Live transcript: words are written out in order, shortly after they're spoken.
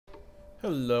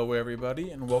Hello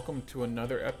everybody and welcome to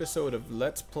another episode of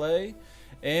Let's Play,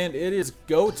 and it is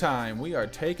go time. We are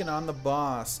taking on the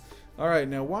boss. Alright,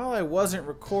 now while I wasn't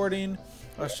recording,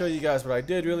 I'll show you guys what I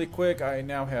did really quick. I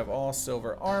now have all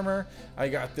silver armor. I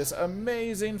got this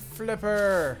amazing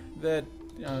flipper that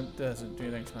doesn't do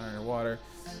anything to my underwater,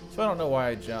 so I don't know why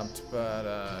I jumped,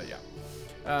 but yeah.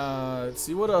 Let's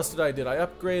see, what else did I do? I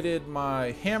upgraded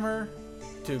my hammer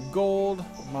to gold,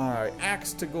 my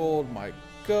axe to gold, my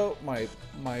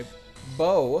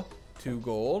bow to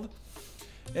gold,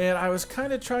 and I was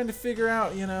kind of trying to figure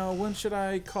out, when should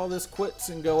I call this quits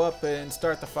and go up and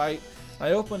start the fight.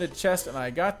 I opened a chest and I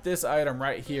got this item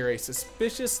right here, a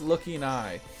suspicious looking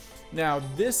eye. Now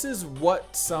this is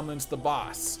what summons the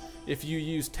boss. If you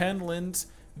use 10 lens,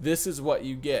 this is what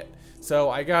you get. So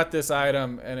I got this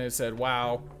item and it said,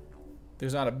 wow,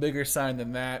 there's not a bigger sign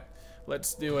than that.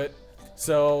 Let's do it.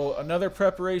 So another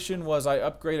preparation was I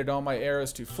upgraded all my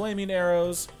arrows to flaming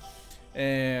arrows,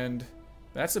 and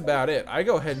that's about it. I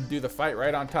go ahead and do the fight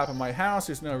right on top of my house.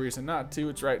 There's no reason not to.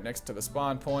 It's right next to the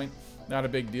spawn point. Not a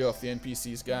big deal if the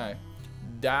NPCs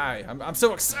die. I'm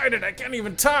so excited I can't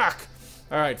even talk.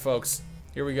 All right, folks,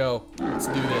 here we go. Let's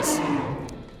do this.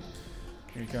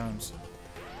 Here he comes.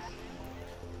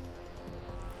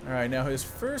 All right, now his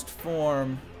first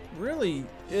form really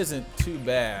isn't too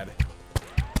bad.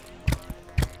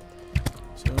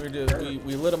 So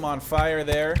we lit him on fire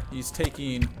there. He's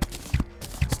taking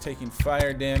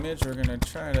fire damage. We're gonna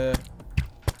try to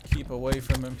keep away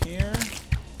from him here.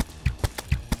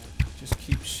 Just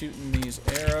keep shooting these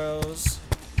arrows.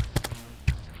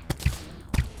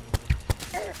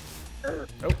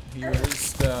 Oh, he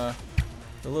released the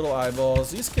little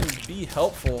eyeballs. These can be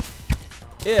helpful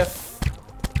if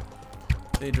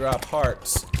they drop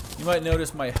hearts. You might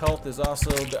notice my health is also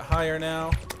a bit higher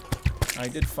now. I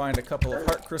did find a couple of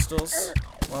heart crystals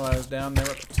while I was down there.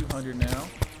 We're up to 200 now.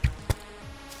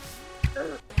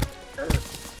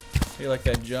 You like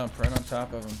that jump right on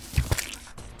top of him.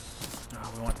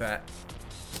 Oh, we want that.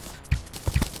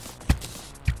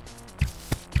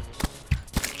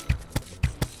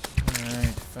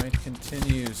 Alright, fight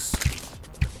continues.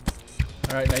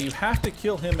 Alright, now you have to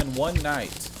kill him in one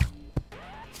night,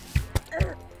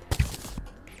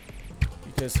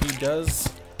 because he does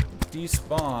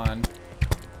despawn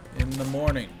in the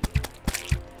morning.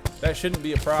 That shouldn't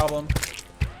be a problem,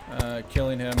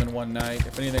 killing him in one night.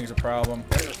 If anything's a problem,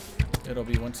 it'll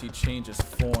be once he changes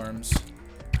forms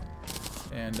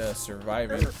and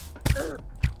surviving.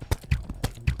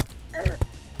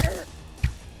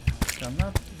 I'm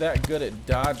not that good at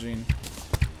dodging.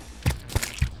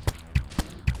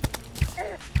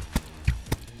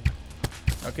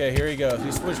 Okay, here he goes.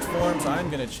 He switched forms. I'm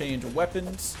gonna change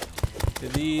weapons to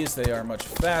these. They are much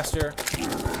faster.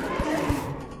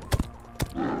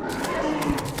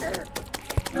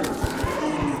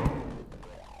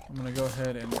 I'm gonna go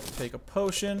ahead and take a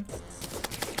potion.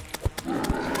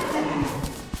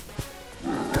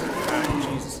 Ah,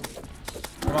 Jesus.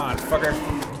 Come on, fucker.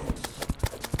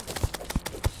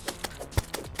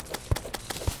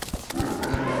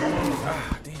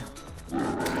 Ah, damn.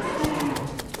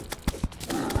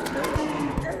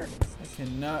 I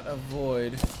cannot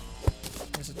avoid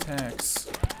his attacks.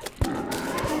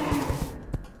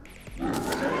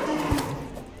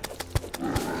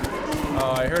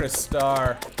 Oh, I heard a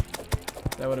star.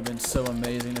 That would have been so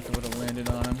amazing if it would have landed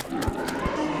on him.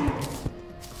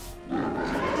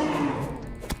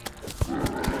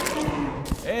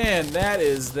 And that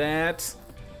is that.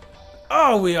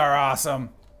 Oh, we are awesome.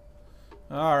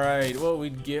 All right,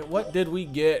 what did we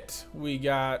get? We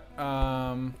got,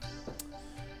 I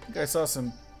think I saw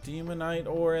some demonite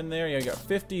ore in there. Yeah, I got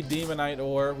 50 demonite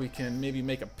ore. We can maybe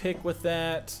make a pick with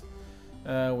that.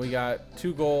 We got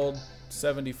 2 gold,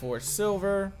 74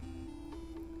 silver.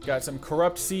 Got some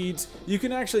corrupt seeds. You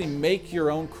can actually make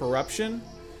your own corruption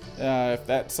if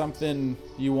that's something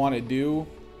you want to do.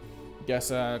 Guess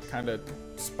kind of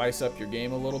spice up your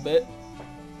game a little bit.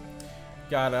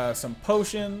 Got some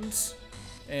potions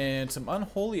and some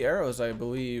unholy arrows, I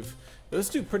believe. Those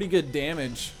do pretty good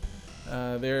damage.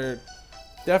 They're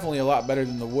definitely a lot better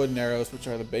than the wooden arrows, which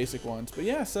are the basic ones. But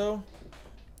yeah, so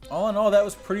all in all, that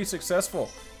was pretty successful.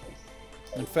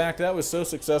 In fact, that was so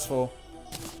successful,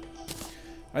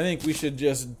 I think we should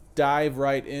just dive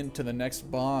right into the next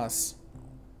boss.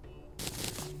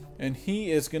 And he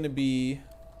is going to be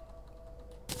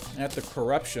at the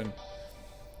corruption.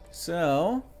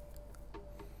 So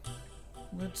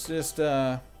let's just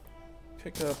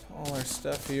pick up all our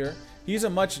stuff here. He's a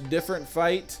much different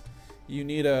fight. You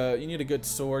need a good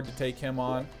sword to take him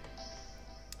on.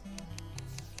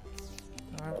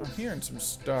 I'm hearing some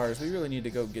stars. We really need to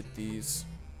go get these.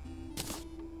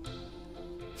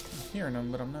 hearing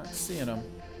them, but I'm not seeing them.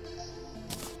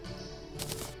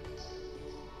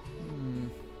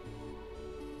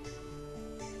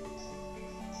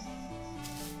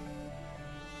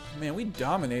 Man, we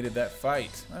dominated that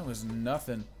fight. That was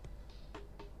nothing.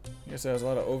 I guess that was a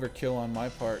lot of overkill on my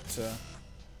part to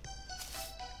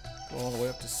go all the way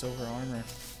up to silver armor.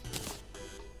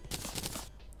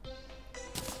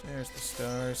 There's the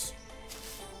stars.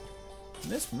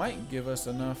 And this might give us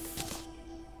enough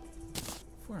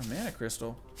for a mana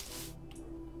crystal.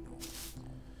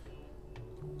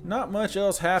 Not much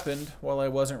else happened while I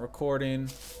wasn't recording.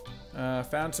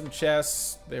 Found some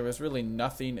chests. There was really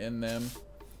nothing in them.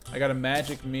 I got a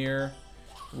magic mirror,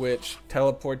 which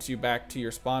teleports you back to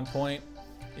your spawn point,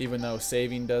 even though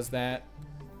saving does that.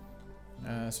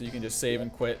 So you can just save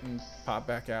and quit and pop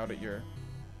back out at your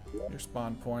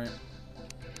spawn point.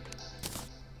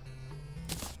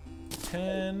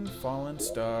 10 fallen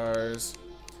stars.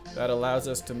 That allows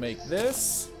us to make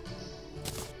this.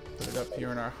 Put it up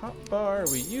here in our hotbar.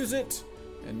 We use it,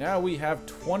 and now we have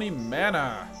 20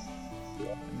 mana.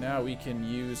 And now we can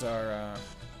use our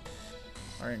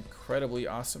incredibly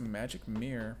awesome magic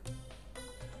mirror.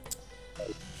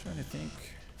 Trying to think.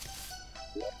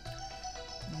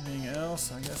 Anything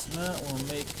else? I guess not. We'll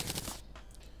make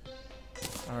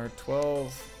our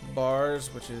 12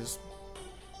 bars, which is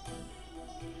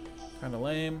kind of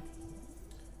lame.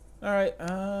 Alright,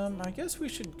 I guess we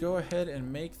should go ahead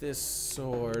and make this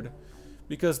sword,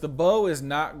 because the bow is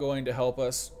not going to help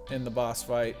us in the boss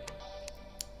fight.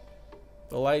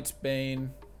 The Light's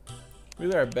Bane,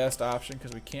 really our best option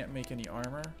because we can't make any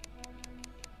armor.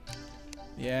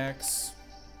 The axe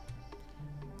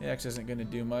isn't going to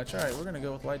do much. Alright, we're going to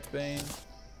go with Light's Bane.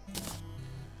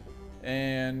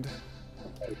 And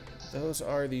those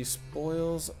are the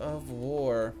spoils of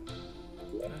war.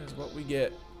 That is what we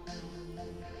get.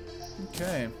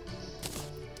 Okay.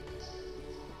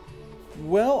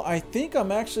 Well, I think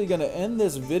I'm actually going to end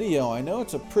this video. I know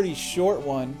it's a pretty short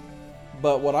one,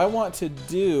 but what I want to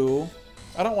do,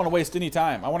 I don't want to waste any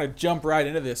time. I want to jump right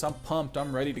into this. I'm pumped.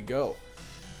 I'm ready to go.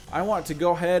 I want to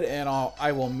go ahead and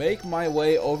I will make my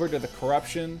way over to the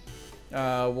corruption.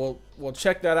 We'll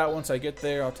check that out once I get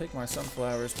there. I'll take my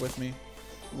sunflowers with me.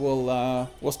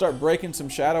 We'll start breaking some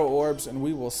shadow orbs, and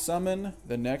we will summon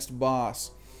the next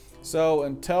boss. So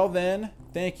until then,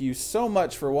 thank you so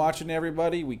much for watching,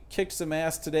 everybody. We kicked some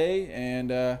ass today, and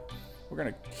we're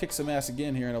gonna kick some ass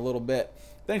again here in a little bit.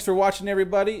 Thanks for watching,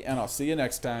 everybody, and I'll see you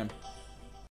next time.